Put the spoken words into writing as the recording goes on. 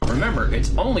remember,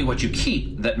 it's only what you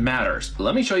keep that matters.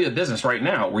 Let me show you a business right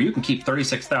now where you can keep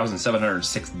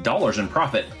 $36,706 in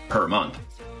profit per month.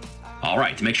 All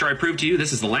right, to make sure I prove to you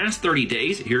this is the last 30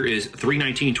 days, here is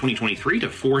 3/19/2023 to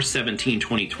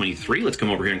 4/17/2023. Let's come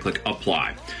over here and click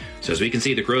apply. So as we can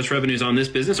see, the gross revenues on this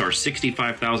business are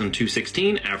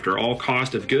 $65,216 after all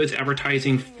cost of goods,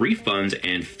 advertising, refunds,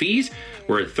 and fees.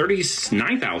 We're at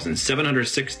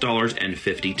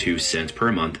 $39,706.52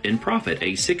 per month in profit,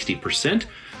 a 60%,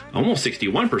 almost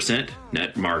 61%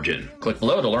 net margin. Click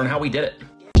below to learn how we did it.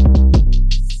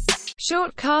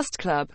 Shortcast Club.